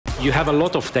You have a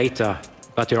lot of data,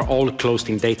 but they're all closed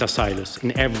in data silos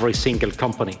in every single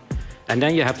company. And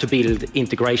then you have to build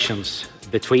integrations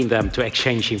between them to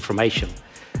exchange information.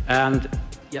 And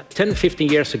 10,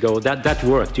 15 years ago, that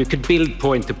worked. You could build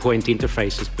point-to-point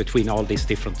interfaces between all these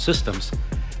different systems.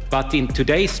 But in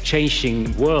today's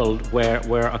changing world,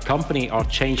 where a company are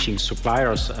changing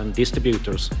suppliers and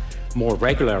distributors more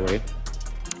regularly,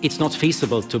 it's not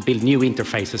feasible to build new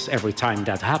interfaces every time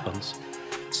that happens.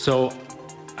 So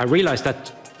I realized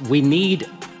that we need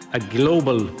a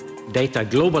global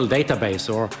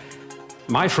database, or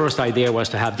my first idea was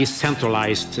to have this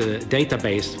centralized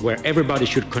database where everybody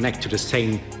should connect to the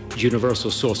same universal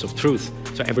source of truth,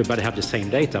 so everybody have the same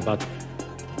data. But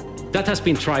that has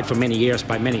been tried for many years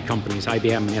by many companies,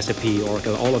 IBM, SAP,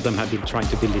 Oracle, all of them have been trying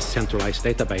to build this centralized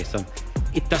database, and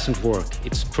it doesn't work.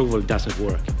 It's proven it doesn't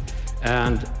work.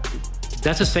 And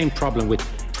that's the same problem with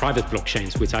private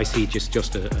blockchains, which I see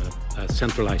just a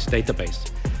centralized database.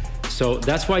 So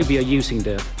that's why we are using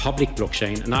the public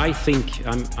blockchain, and I think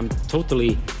I'm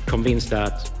totally convinced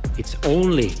that it's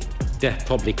only the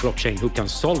public blockchain who can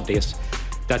solve this,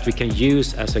 that we can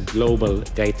use as a global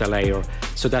data layer,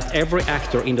 so that every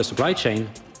actor in the supply chain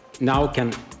now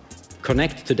can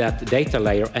connect to that data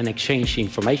layer and exchange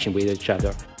information with each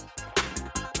other.